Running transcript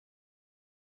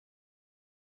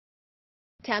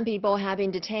10 people have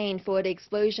been detained for the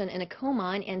explosion in a coal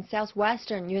mine in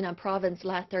southwestern Yunnan province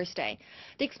last Thursday.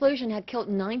 The explosion had killed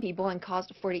 9 people and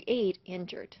caused 48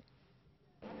 injured.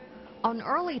 On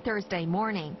early Thursday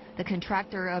morning, the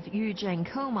contractor of Yujing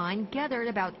coal mine gathered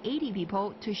about 80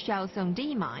 people to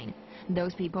Shaosongdi mine.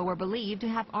 Those people were believed to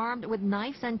have armed with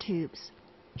knives and tubes.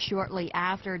 Shortly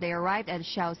after they arrived at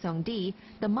Shaosongdi,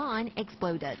 the mine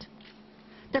exploded.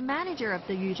 The manager of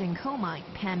the Yujing coal mine,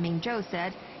 Pan Mingzhou,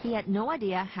 said he had no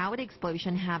idea how the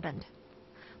explosion happened.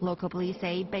 Local police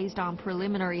say, based on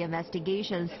preliminary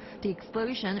investigations, the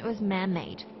explosion was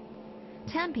man-made.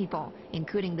 10 people,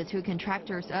 including the 2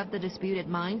 contractors of the disputed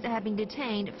mines, have been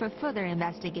detained for further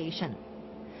investigation.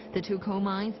 The 2 coal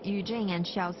mines, Yujing and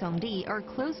Shaosongdi, are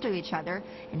close to each other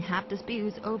and have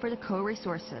disputes over the coal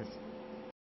resources.